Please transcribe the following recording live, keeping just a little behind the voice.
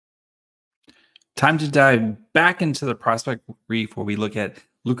Time to dive back into the Prospect Reef, where we look at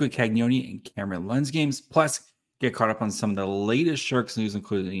Luca Cagnoni and Cam Lund's games, plus get caught up on some of the latest Sharks news,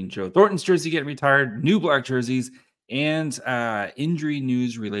 including Joe Thornton's jersey getting retired, new black jerseys, and injury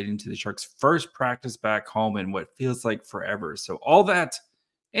news relating to the Sharks' first practice back home in what feels like forever. So all that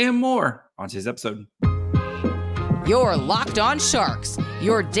and more on today's episode. You're Locked On Sharks,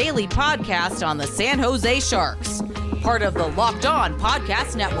 your daily podcast on the San Jose Sharks. Part of the Locked On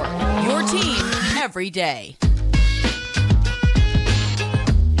Podcast Network, your team every day.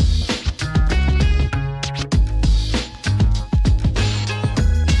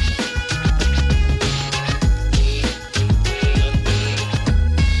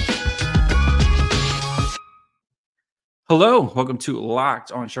 Hello, welcome to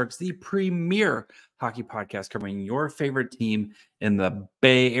Locked On Sharks, the premier hockey podcast covering your favorite team in the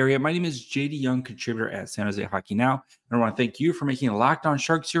Bay Area. My name is JD Young, contributor at San Jose Hockey Now, and I want to thank you for making Locked On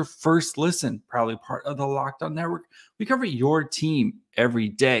Sharks your first listen, proudly part of the Locked On Network. We cover your team every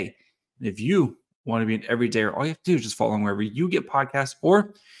day. And if you want to be an everydayer, all you have to do is just follow along wherever you get podcasts,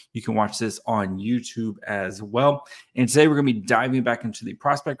 or you can watch this on YouTube as well. And today we're going to be diving back into the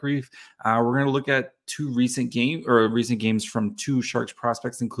Prospect Reef. We're going to look at recent games from two Sharks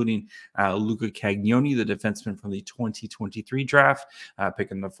prospects, including Luca Cagnoni, the defenseman from the 2023 draft,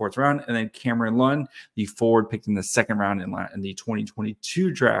 picked in the 4th round, and then Cam Lund, the forward, picked in the 2nd round in the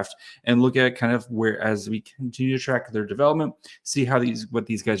 2022 draft, and look at kind of where, as we continue to track their development, see how what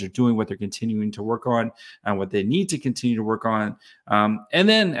these guys are doing, what they're continuing to work on, and what they need to continue to work on. And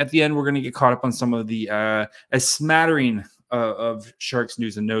then at the end, we're going to get caught up on some of the a smattering of Sharks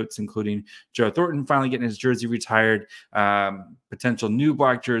news and notes, including Joe Thornton finally getting his jersey retired, potential new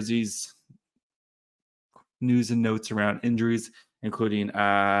black jerseys, news and notes around injuries, including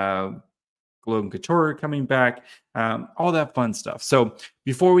Logan Couture coming back, all that fun stuff. So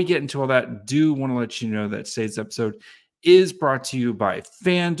before we get into all that, do want to let you know that today's episode is brought to you by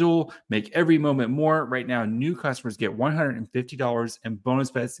FanDuel. Make every moment more. Right now, new customers get $150 in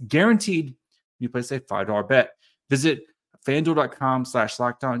bonus bets guaranteed when you place a $5 bet. Visit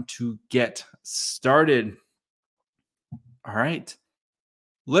FanDuel.com/lockedon to get started. All right.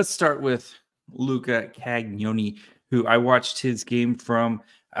 Let's start with Luca Cagnoni, who I watched his game from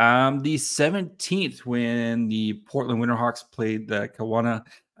the 17th when the Portland Winterhawks played the Kelowna,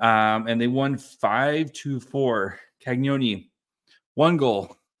 and they won 5-4. Cagnoni, 1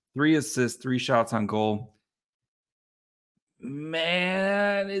 goal, 3 assists, 3 shots on goal.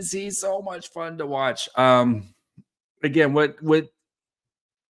 Man, is he so much fun to watch. Again, what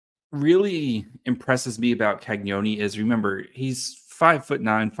really impresses me about Cagnoni is, remember, he's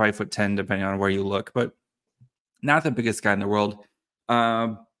 5'9", 5'10", depending on where you look, but not the biggest guy in the world.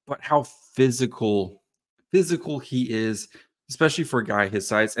 But how physical he is, especially for a guy his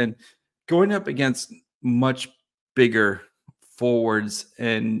size, and going up against much bigger forwards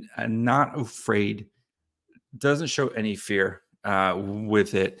and not afraid, doesn't show any fear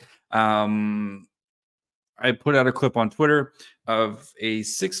with it. I put out a clip on Twitter of a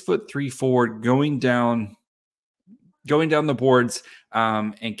 6'3" forward going down the boards,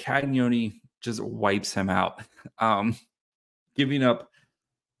 and Cagnoni just wipes him out, giving up,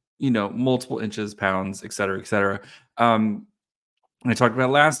 multiple inches, pounds, et cetera, et cetera. I talked about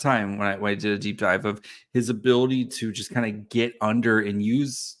last time when I did a deep dive of his ability to just kind of get under and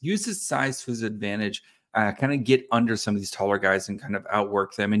use his size to his advantage, kind of get under some of these taller guys and kind of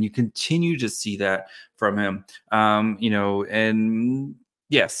outwork them. And you continue to see that from him, and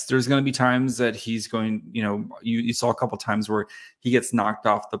yes, there's going to be times that he's going, you saw a couple times where he gets knocked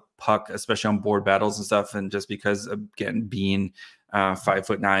off the puck, especially on board battles and stuff. And just because of, again, being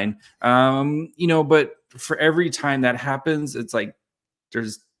 5'9", but for every time that happens, it's like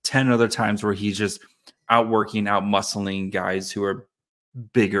there's 10 other times where he's just outworking, outmuscling guys who are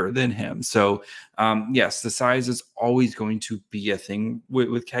bigger than him. So yes, the size is always going to be a thing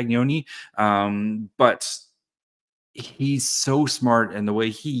with Cagnoni, but he's so smart in the way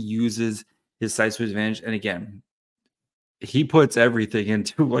he uses his size to his advantage. And again, he puts everything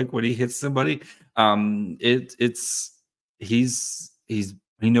into, like, when he hits somebody, he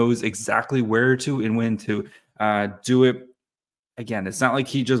knows exactly where to and when to do it. Again, it's not like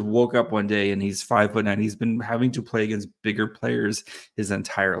he just woke up one day and he's 5'9". He's been having to play against bigger players his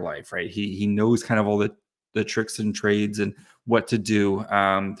entire life, right? He knows kind of all the tricks and trades and what to do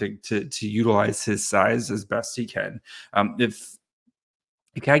to utilize his size as best he can. If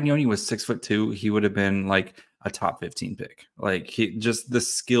Cagnoni was 6'2", he would have been like a top 15 pick. Like, he just, the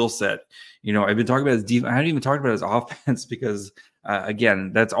skill set. I've been talking about his defense. I haven't even talked about his offense because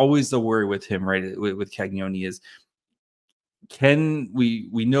again, that's always the worry with him, right? With Cagnoni is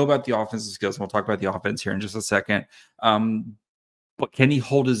we know about the offensive skills, and we'll talk about the offense here in just a second. But can he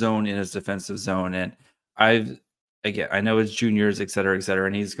hold his own in his defensive zone? And I know it's juniors, et cetera,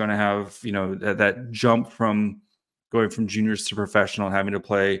 and he's going to have, you know, that jump from going from juniors to professional, having to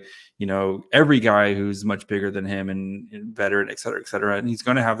play, you know, every guy who's much bigger than him and veteran, et cetera, and he's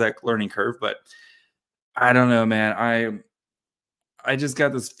going to have that learning curve. But I don't know, man. I just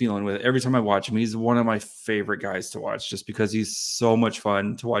got this feeling with it. Every time I watch him, he's one of my favorite guys to watch, just because he's so much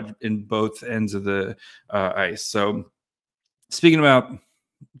fun to watch in both ends of the ice. So speaking about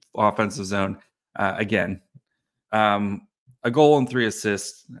offensive zone, again, a goal and 3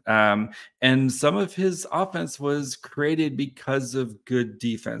 assists. And some of his offense was created because of good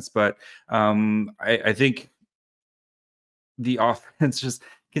defense. But I think the offense just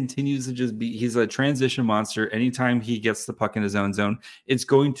continues to just be, he's a transition monster. Anytime he gets the puck in his own zone, it's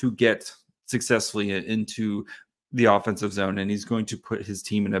going to get successfully into the offensive zone, and he's going to put his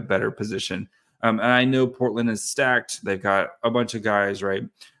team in a better position. And I know Portland is stacked. They've got a bunch of guys, right?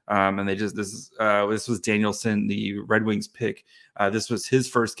 And they just, this was Danielson, the Red Wings pick. This was his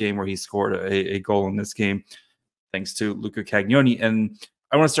first game where he scored a goal in this game, thanks to Luca Cagnoni. And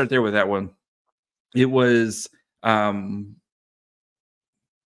I want to start there with that one. It was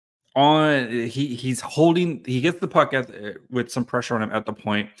he's holding, he gets the puck with some pressure on him at the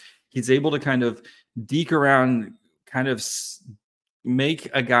point. He's able to kind of deke around, kind of make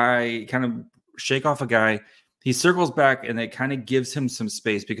a guy, kind of shake off a guy. He circles back, and it kind of gives him some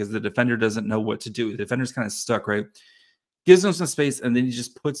space because the defender doesn't know what to do. The defender's kind of stuck, right? Gives him some space, and then he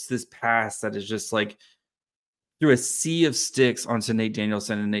just puts this pass that is just like through a sea of sticks onto Nate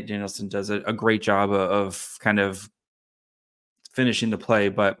Danielson, and Nate Danielson does a great job of kind of finishing the play.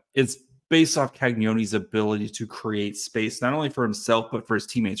 But it's based off Cagnoni's ability to create space, not only for himself, but for his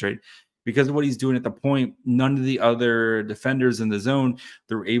teammates, right? Because of what he's doing at the point, none of the other defenders in the zone,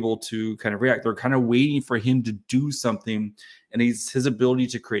 they're able to kind of react. They're kind of waiting for him to do something. And his ability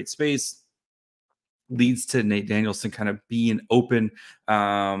to create space leads to Nate Danielson kind of being open.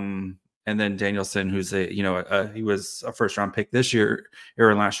 And then Danielson, who's he was a first-round pick this year,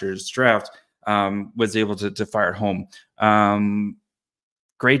 or in last year's draft, was able to fire it home.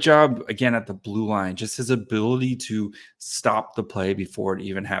 Great job, again, at the blue line. Just his ability to stop the play before it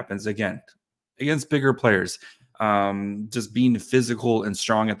even happens. Again, against bigger players, just being physical and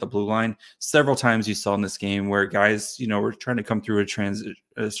strong at the blue line. Several times you saw in this game where guys, were trying to come through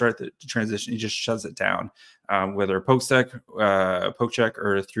start the transition. He just shuts it down, whether a poke check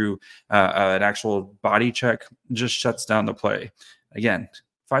or through an actual body check, just shuts down the play. Again,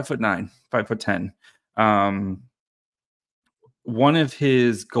 5'9", 5'10". One of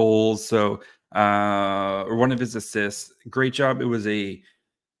his goals, or one of his assists, great job. It was a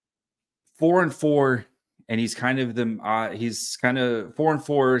 4-on-4, and he's kind of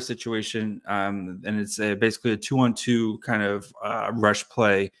 4-on-4 situation, and it's basically a 2-on-2 kind of rush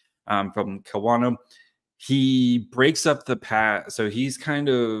play from Kelowna. He breaks up the pass, so his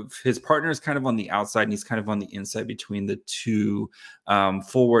partner is kind of on the outside, and he's kind of on the inside between the two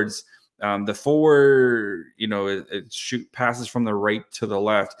forwards. The forward, it passes from the right to the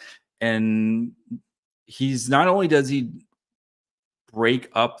left, and he's not only does he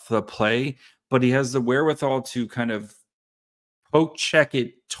break up the play, but he has the wherewithal to kind of poke check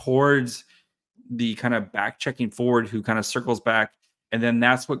it towards the kind of back checking forward, who kind of circles back, and then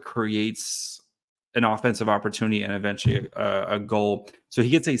that's what creates an offensive opportunity and eventually a goal. So he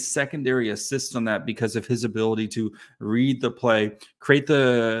gets a secondary assist on that because of his ability to read the play, create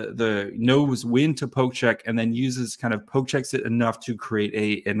the nose win to poke check, and then poke checks it enough to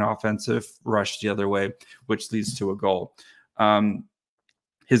create an offensive rush the other way, which leads to a goal.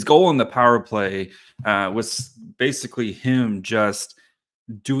 His goal in the power play was basically him just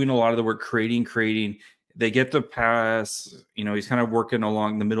doing a lot of the work, creating. They get the pass, he's kind of working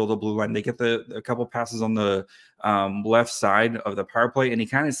along the middle of the blue line. They get a couple passes on the left side of the power play, and he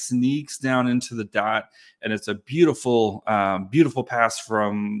kind of sneaks down into the dot, and it's a beautiful, beautiful pass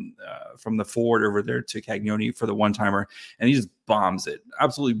from the forward over there to Cagnoni for the one-timer, and he just bombs it,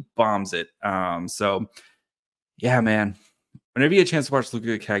 absolutely bombs it. So, yeah, man. Whenever you get a chance to watch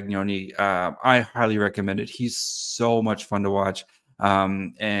Luca Cagnoni, I highly recommend it. He's so much fun to watch.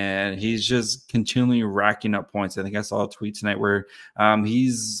 And he's just continually racking up points. I think I saw a tweet tonight where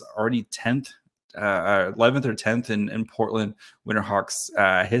he's already 10th, 11th or 10th in Portland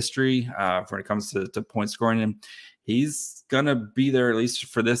Winterhawks history when it comes to point scoring. And he's going to be there at least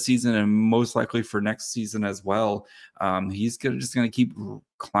for this season and most likely for next season as well. He's just going to keep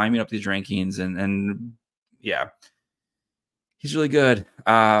climbing up these rankings. And yeah, He's really good.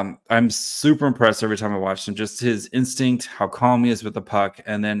 I'm super impressed every time I watch him. Just his instinct, how calm he is with the puck,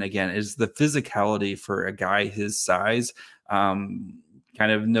 and then again, is the physicality for a guy his size. Kind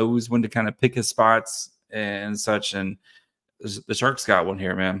of knows when to kind of pick his spots and such. And the Sharks got one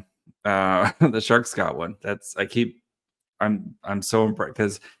here, man. The Sharks got one. I'm so impressed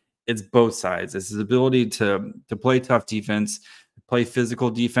because it's both sides. It's his ability to play tough defense, play physical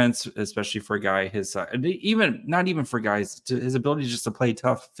defense, especially for a guy his size, and even not even for guys, to his ability just to play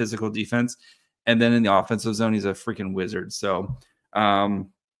tough physical defense. And then in the offensive zone, he's a freaking wizard. So,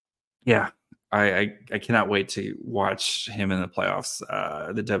 yeah, I cannot wait to watch him in the playoffs,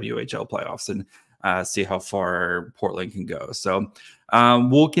 the WHL playoffs, and see how far Portland can go. So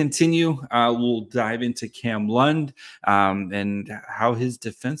we'll continue. We'll dive into Cam Lund and how his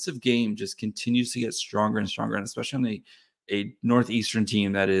defensive game just continues to get stronger and stronger, and especially on a Northeastern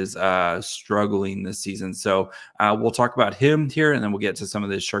team that is struggling this season. So we'll talk about him here, and then we'll get to some of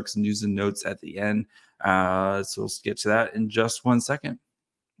the Sharks news and notes at the end. So we'll get to that in just 1 second.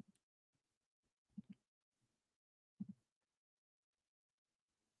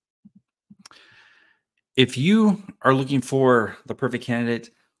 If you are looking for the perfect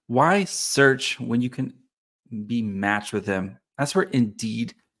candidate, why search when you can be matched with them? That's where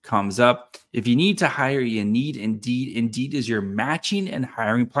Indeed comes up. If you need to hire, you need Indeed. Indeed is your matching and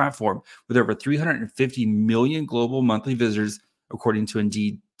hiring platform with over 350 million global monthly visitors, according to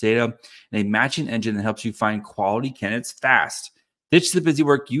Indeed data, and a matching engine that helps you find quality candidates fast. Ditch the busy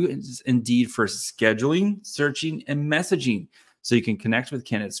work. Use Indeed for scheduling, searching, and messaging, so you can connect with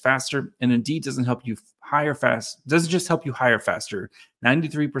candidates faster. And Indeed doesn't just help you hire faster.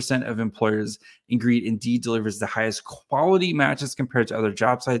 93% of employers agree Indeed delivers the highest quality matches compared to other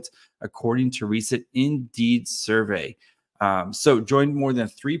job sites, according to recent Indeed survey. So join more than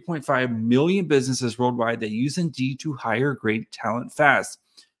 3.5 million businesses worldwide that use Indeed to hire great talent fast.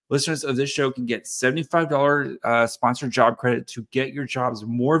 Listeners of this show can get $75 sponsored job credit to get your jobs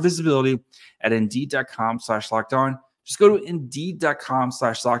more visibility at Indeed.com/lockedon. Just go to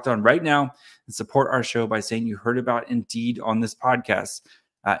Indeed.com/lockedon right now and support our show by saying you heard about Indeed on this podcast.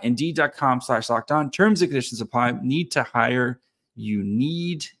 Indeed.com/lockedon. Terms and conditions apply. Need to hire. You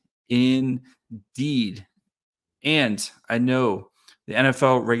need Indeed. And I know the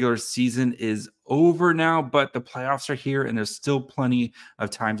NFL regular season is over now, but the playoffs are here, and there's still plenty of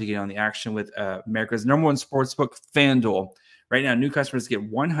time to get on the action with America's #1 sportsbook, FanDuel. Right now, new customers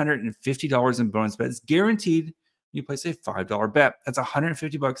get $150 in bonus bets guaranteed. You place a $5 bet. That's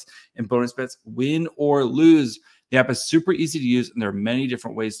 $150 in bonus bets, win or lose. The app is super easy to use, and there are many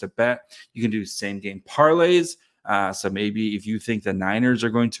different ways to bet. You can do same game parlays. So maybe if you think the Niners are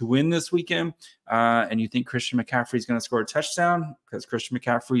going to win this weekend and you think Christian McCaffrey is going to score a touchdown, because Christian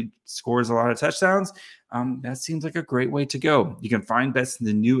McCaffrey scores a lot of touchdowns, that seems like a great way to go. You can find bets in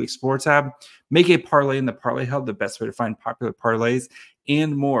the new Explore tab, make a parlay in the Parlay Hub, the best way to find popular parlays,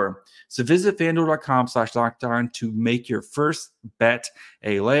 and more. So visit FanDuel.com/lockedon to make your first bet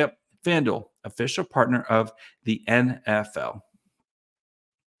a layup. FanDuel, official partner of the NFL.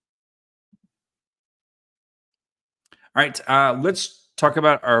 All right, let's talk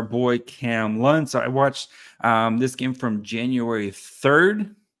about our boy Cam Lund. So I watched this game from January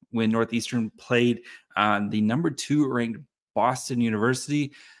 3rd when Northeastern played the #2 ranked Boston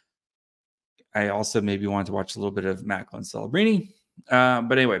University. I also maybe wanted to watch a little bit of Mikael Granlund.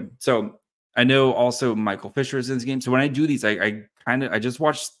 But anyway, so I know also Michael Fisher is in this game. So when I do these, I just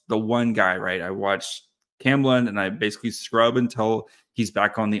watch the one guy, right? I watch Cam Lund and I basically scrub until he's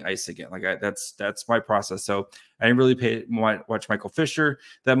back on the ice again. That's my process. So I didn't really watch Michael Fisher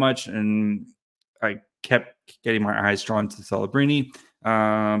that much, and I kept getting my eyes drawn to Celebrini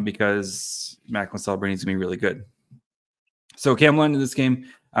because Mikael Celebrini is going to be really good. So Cam Lund in this game,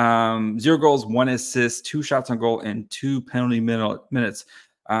 0 goals, 1 assist, 2 shots on goal, and 2 penalty minutes.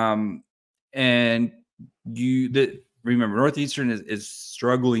 And remember, Northeastern is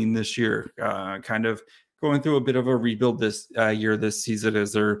struggling this year, kind of going through a bit of a rebuild this season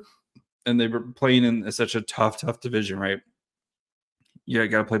they were playing in such a tough division, right? You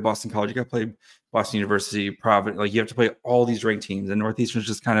got to play Boston College, you got to play Boston University, Providence. Like, you have to play all these ranked teams, and Northeastern's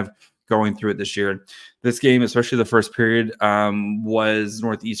just kind of going through it this year. This game, especially the first period, was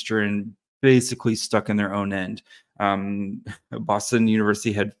Northeastern basically stuck in their own end. Boston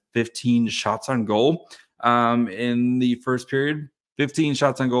University had 15 shots on goal in the first period, 15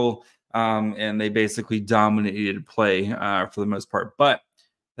 shots on goal, and they basically dominated play for the most part. But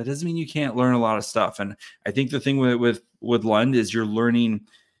that doesn't mean you can't learn a lot of stuff. And I think the thing with Lund is you're learning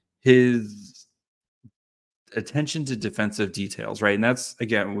his attention to defensive details, right? And that's,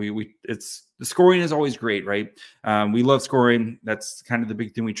 again, it's the scoring is always great, right? We love scoring. That's kind of the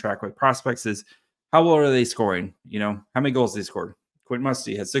big thing we track with prospects is how well are they scoring? You know, how many goals they scored? Quinn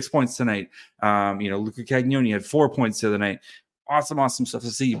Musty had 6 points tonight. You know, Luca Cagnoni had 4 points the other night. Awesome stuff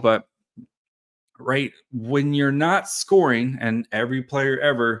to see. But right when you're not scoring, and every player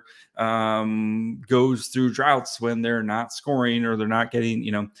ever goes through droughts when they're not scoring or they're not getting,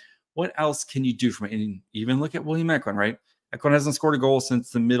 you know, what else can you do for me? And even look at William Eklund, right? Eklund hasn't scored a goal since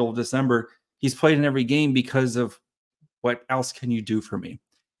the middle of December. He's played in every game because of what else can you do for me?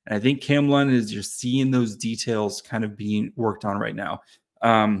 And I think Cam Lund is, you're seeing those details kind of being worked on right now.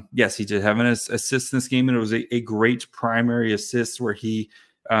 Yes, he did have an assist in this game, and it was a great primary assist where he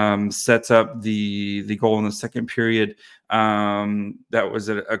sets up the goal in the second period. That was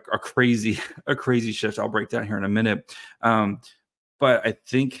a crazy shift. I'll break down here in a minute. But I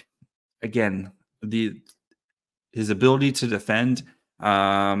think, again, his ability to defend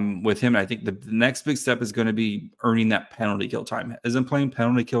with him, I think the next big step is going to be earning that penalty kill time. Isn't playing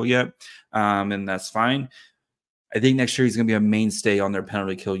penalty kill yet, and that's fine. I think next year he's going to be a mainstay on their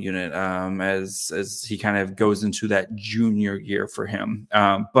penalty kill unit as he kind of goes into that junior year for him.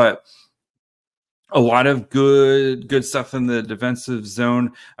 But a lot of good stuff in the defensive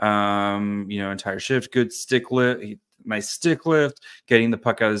zone. You know, entire shift, good stick lift. Nice stick lift, getting the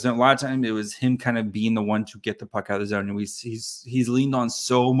puck out of the zone. A lot of time it was him kind of being the one to get the puck out of the zone, and he's leaned on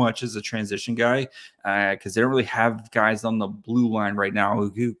so much as a transition guy because they don't really have guys on the blue line right now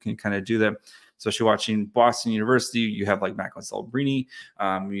who can kind of do that. Especially watching Boston University, you have like Macklin Celebrini,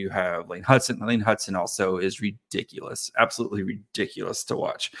 you have Lane Hudson. Lane Hudson also is ridiculous, absolutely ridiculous to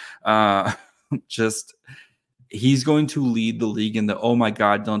watch. Just he's going to lead the league in the oh my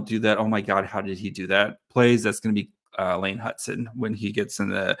god, don't do that, oh my god, how did he do that plays. That's going to be Lane Hudson when he gets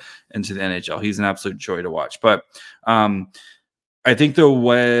into the NHL. He's an absolute joy to watch. But I think the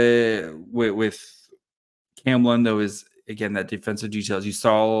way with Cam Lund though is, again, that defensive details. You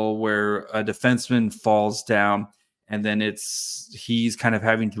saw where a defenseman falls down, and then he's kind of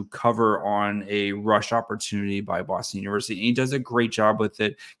having to cover on a rush opportunity by Boston University. And he does a great job with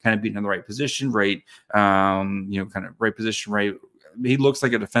it, kind of being in the right position, right? You know, kind of right position, right. He looks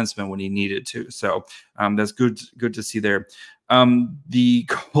like a defenseman when he needed to. So that's good to see there. The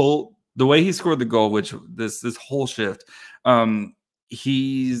goal, the way he scored the goal, which this whole shift,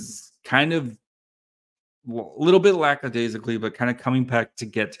 he's kind of a little bit lackadaisically, but kind of coming back to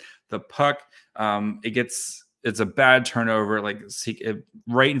get the puck. It's a bad turnover, like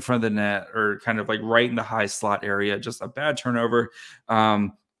right in front of the net, or kind of like right in the high slot area, just a bad turnover.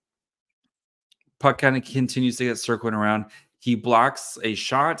 Puck kind of continues to get circling around. He blocks a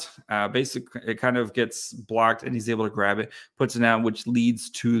shot. Basically, it kind of gets blocked, and he's able to grab it, puts it out, which leads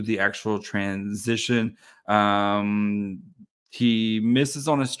to the actual transition. He misses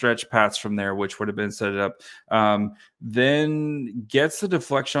on a stretch pass from there, which would have been set up. Then gets the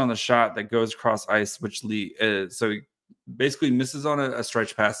deflection on the shot that goes across ice, which so he basically misses on a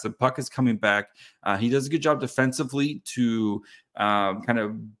stretch pass. The puck is coming back. He does a good job defensively to kind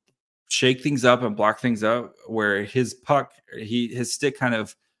of shake things up and block things up, where his puck, his stick kind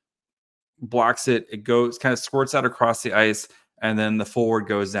of blocks it. It goes, kind of squirts out across the ice, and then the forward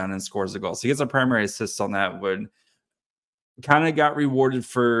goes down and scores a goal. So he gets a primary assist on that one. Kind of got rewarded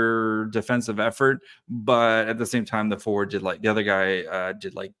for defensive effort, but at the same time, the forward did the other guy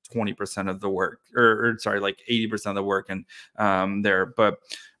did like 20% of the work, or sorry, like 80% of the work, and there. But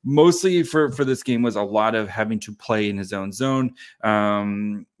mostly for this game was a lot of having to play in his own zone.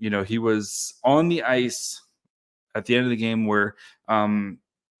 You know, he was on the ice at the end of the game where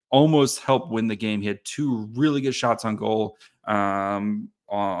almost helped win the game. He had 2 really good shots on goal.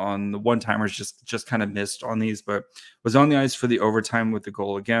 On the one-timers, just kind of missed on these, but was on the ice for the overtime with the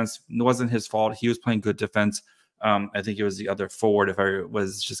goal against. It wasn't his fault. He was playing good defense. I think it was the other forward, if I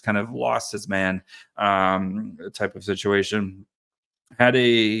was just kind of lost his man type of situation.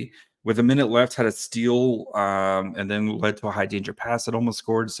 With a minute left, had a steal, and then led to a high danger pass that almost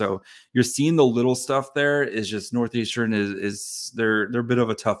scored. So you're seeing the little stuff there. Is just Northeastern is they're a bit of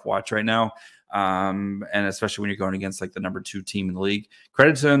a tough watch right now. And especially when you're going against like the number 2 team in the league.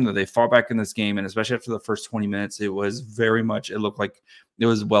 Credit to them that they fought back in this game, and especially after the first 20 minutes, it was very much, it looked like it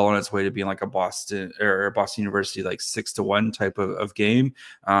was well on its way to being like a Boston University like 6-1 type of game.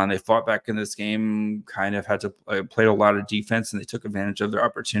 They fought back in this game, kind of had to play a lot of defense, and they took advantage of their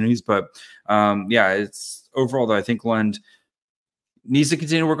opportunities. But yeah, it's overall though, I think Lund needs to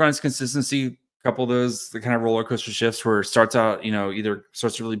continue to work on his consistency. Couple of those, the kind of roller coaster shifts where it starts out, you know, either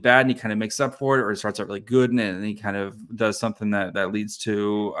starts really bad and he kind of makes up for it, or it starts out really good and then he kind of does something that leads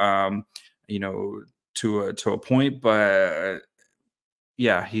to, you know, to a point, but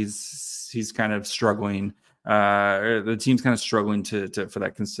yeah, he's kind of struggling. The team's kind of struggling to for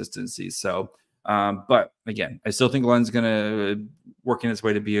that consistency. So, but again, I still think Lund's going to working his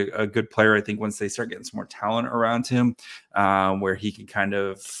way to be a good player. I think once they start getting some more talent around him, where he can kind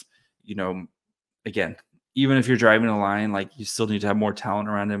of, you know, again, even if you're driving a line, like you still need to have more talent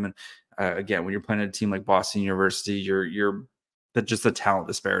around him. And again, when you're playing a team like Boston University, you're that just the talent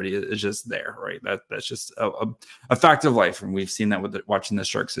disparity is just there, right? That's just a fact of life, and we've seen that with watching the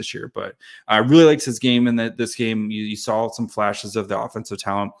Sharks this year. But I really liked his game, and that this game you saw some flashes of the offensive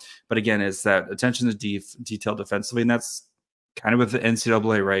talent. But again, it's that attention to detail defensively, and that's kind of with the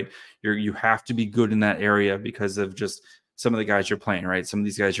NCAA, right? You have to be good in that area because of just some of the guys you're playing, right? Some of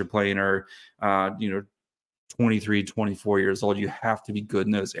these guys you're playing are, 23, 24 years old. You have to be good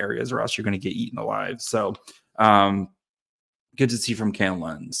in those areas, or else you're going to get eaten alive. So, good to see from Cam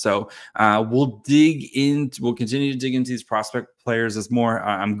Lund. So we'll continue to dig into these prospect players as more.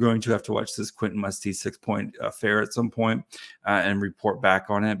 I'm going to have to watch this Quentin Musty 6-point fair at some point and report back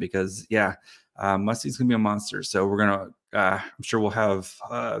on it because, yeah, Musty's going to be a monster. So we're going to, I'm sure we'll have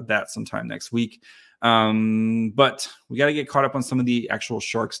that sometime next week. But we got to get caught up on some of the actual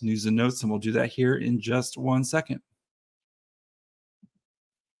Sharks news and notes, and we'll do that here in just 1 second.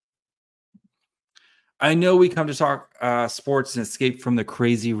 I know we come to talk sports and escape from the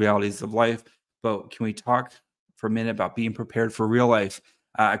crazy realities of life, but can we talk for a minute about being prepared for real life?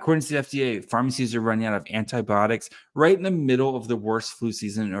 According to the FDA, pharmacies are running out of antibiotics right in the middle of the worst flu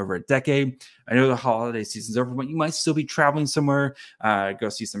season in over a decade. I know the holiday season's over, but you might still be traveling somewhere, go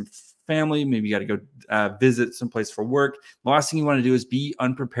see some family. Maybe you got to go visit someplace for work. The last thing you want to do is be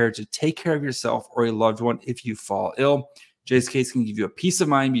unprepared to take care of yourself or a loved one if you fall ill. Jay's Case can give you a peace of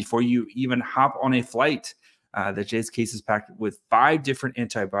mind before you even hop on a flight. The Jay's Case is packed with 5 different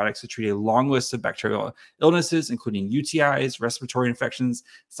antibiotics to treat a long list of bacterial illnesses, including UTIs, respiratory infections,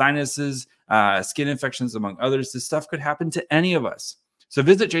 sinuses, skin infections, among others. This stuff could happen to any of us. So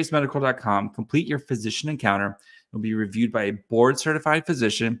visit jacemedical.com, complete your physician encounter. You'll be reviewed by a board-certified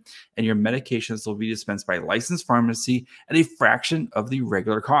physician, and your medications will be dispensed by a licensed pharmacy at a fraction of the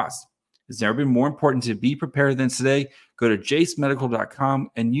regular cost. It's never been more important to be prepared than today. Go to jacemedical.com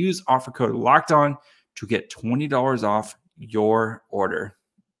and use offer code LOCKEDON to get $20 off your order.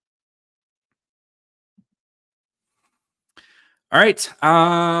 All right.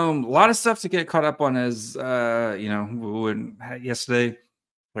 A lot of stuff to get caught up on as, yesterday,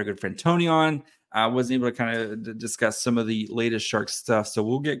 my good friend Tony on. I wasn't able to kind of discuss some of the latest Sharks stuff. So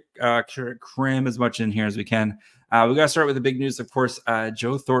we'll get cram as much in here as we can. We got to start with the big news, of course.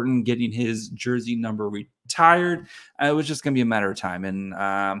 Joe Thornton getting his jersey number retired. It was just going to be a matter of time. And,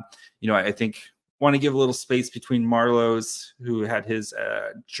 I think want to give a little space between Marlowe's, who had his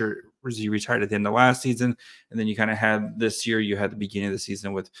jersey retired at the end of last season. And then you kind of had this year, you had the beginning of the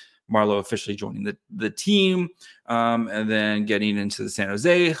season with Marlowe officially joining the team, and then getting into the San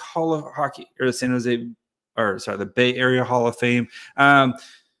Jose Hall of Hockey, or the Bay Area Hall of Fame.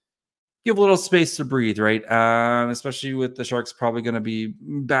 Give a little space to breathe, right? Especially with the Sharks probably going to be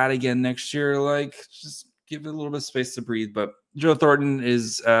bad again next year. Like, just give it a little bit of space to breathe. But Joe Thornton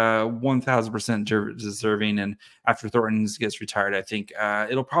is 1,000% deserving. And after Thornton gets retired, I think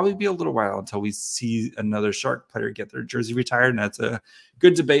it'll probably be a little while until we see another Shark player get their jersey retired. And that's a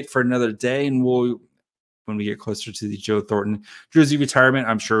good debate for another day. And when we get closer to the Joe Thornton jersey retirement,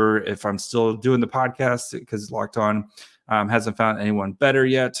 I'm sure if I'm still doing the podcast, because Locked On hasn't found anyone better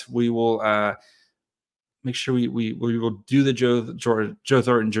yet, we will make sure we will do the Joe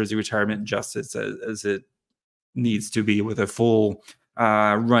Thornton jersey retirement justice as it needs to be, with a full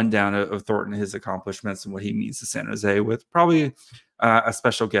rundown of Thornton, his accomplishments, and what he means to San Jose, with probably a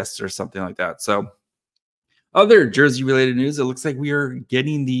special guest or something like that. So other jersey related news, it looks like we are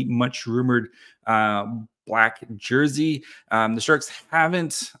getting the much rumored black jersey. The Sharks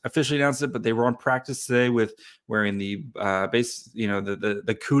haven't officially announced it, but they were on practice today with wearing the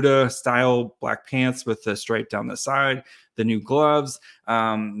the Cuda style black pants with the stripe down the side, the new gloves,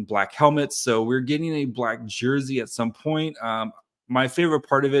 black helmets. So we're getting a black jersey at some point. My favorite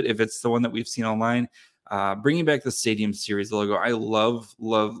part of it, if it's the one that we've seen online, bringing back the Stadium Series logo. I love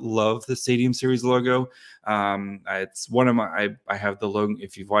the Stadium Series logo. It's one of my, I have the Logan.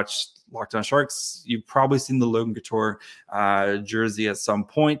 If you've watched Locked On Sharks, you've probably seen the Logan Couture jersey at some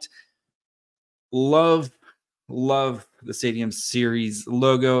point. Love the Stadium Series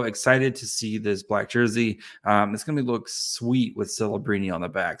logo. Excited to see this black jersey. It's going to look sweet with Celebrini on the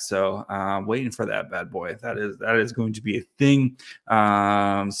back. So waiting for that bad boy. That is going to be a thing.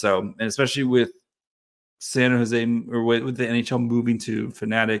 And especially with San Jose, or with the NHL moving to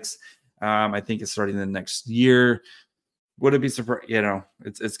Fanatics, I think it's starting the next year. Would it be surprised? You know,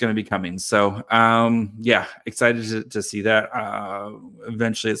 it's going to be coming. So, yeah, excited to see that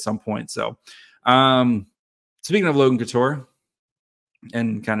eventually at some point. So, speaking of Logan Couture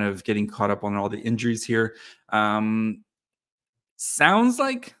and kind of getting caught up on all the injuries here, sounds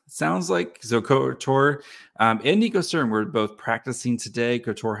like so Couture and Nico Sturm were both practicing today.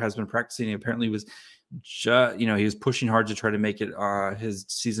 Couture has been practicing. He apparently was just, you know, he was pushing hard to try to make it his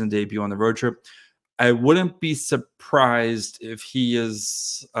season debut on the road trip. I wouldn't be surprised if he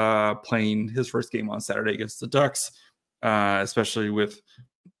is playing his first game on Saturday against the Ducks, especially with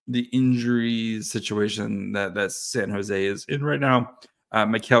the injury situation that San Jose is in right now.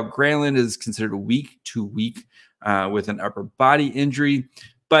 Mikael Granlund is considered week to week with an upper body injury,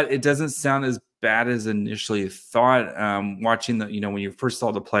 but it doesn't sound as bad as initially thought. Watching the, you know, when you first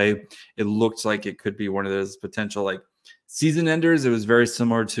saw the play, it looked like it could be one of those potential like season enders. It was very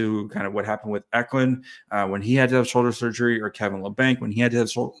similar to kind of what happened with Eklund when he had to have shoulder surgery, or Kevin LeBanc when he had to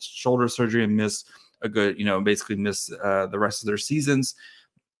have shoulder surgery and miss a good, you know, basically miss the rest of their seasons.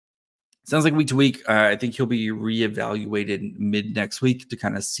 Sounds like week to week. I think he'll be reevaluated mid next week to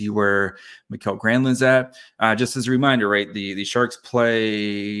kind of see where Mikael Granlund's at. Just as a reminder, right? The Sharks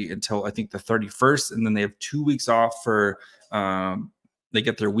play until I think the 31st, and then they have 2 weeks off for they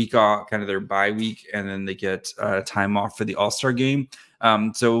get their week off, kind of their bye week, and then they get time off for the All-Star game.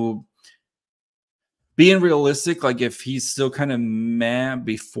 So being realistic, like if he's still kind of mad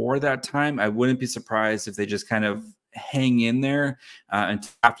before that time, I wouldn't be surprised if they just kind of hang in there and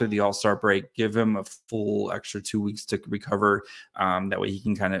after the All-Star break, give him a full extra 2 weeks to recover. That way he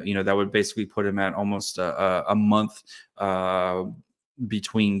can kind of, you know, that would basically put him at almost a month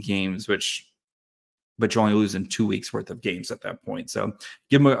between games, but you're only losing 2 weeks worth of games at that point. So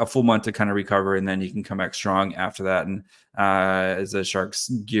give him a full month to kind of recover, and then he can come back strong after that. And as the Sharks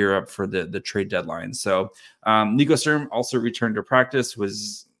gear up for the trade deadline. So Nico Sturm also returned to practice.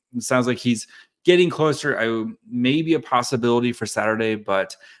 Sounds like he's getting closer. Maybe a possibility for Saturday,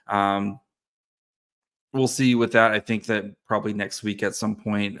 but we'll see with that. I think that probably next week at some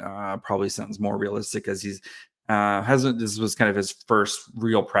point probably sounds more realistic, as he's this was kind of his first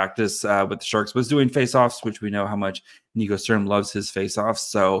real practice with the Sharks, was doing faceoffs, which we know how much Nico Sturm loves his faceoffs.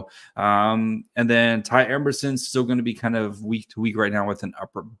 So and then Ty Emberson's still going to be kind of week to week right now with an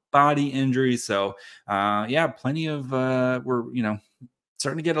upper body injury. So yeah, plenty of we're, you know,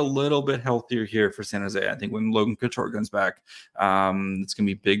 starting to get a little bit healthier here for San Jose. I think when Logan Couture comes back, it's going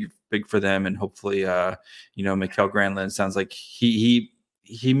to be big for them. And hopefully, you know, Mikael Granlund sounds like he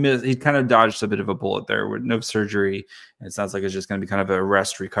kind of dodged a bit of a bullet there with no surgery. And it sounds like it's just going to be kind of a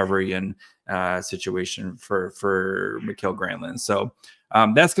rest, recovery, and situation for Mikael Granlund. So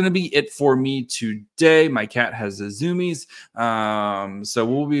that's going to be it for me today. My cat has the zoomies. So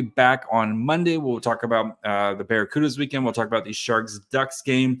we'll be back on Monday. We'll talk about the Barracudas weekend. We'll talk about the Sharks-Ducks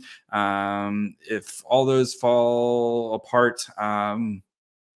game. If all those fall apart,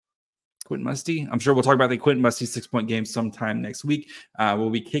 Quentin Musty, I'm sure we'll talk about the Quentin Musty 6-point game sometime next week. We'll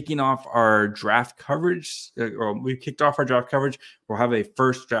be kicking off our draft coverage, or we kicked off our draft coverage. We'll have a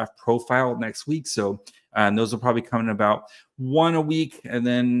first draft profile next week. So those will probably come in about one a week. And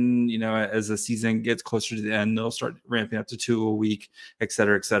then, you know, as the season gets closer to the end, they'll start ramping up to 2 a week, et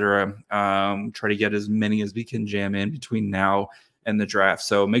cetera, et cetera. Try to get as many as we can jam in between now and the draft.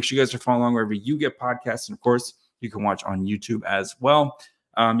 So make sure you guys are following along wherever you get podcasts. And of course, you can watch on YouTube as well.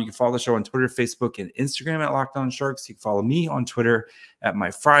 You can follow the show on Twitter, Facebook, and Instagram at Locked On Sharks. You can follow me on Twitter at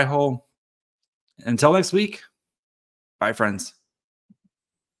MyFryHole. Until next week, bye, friends.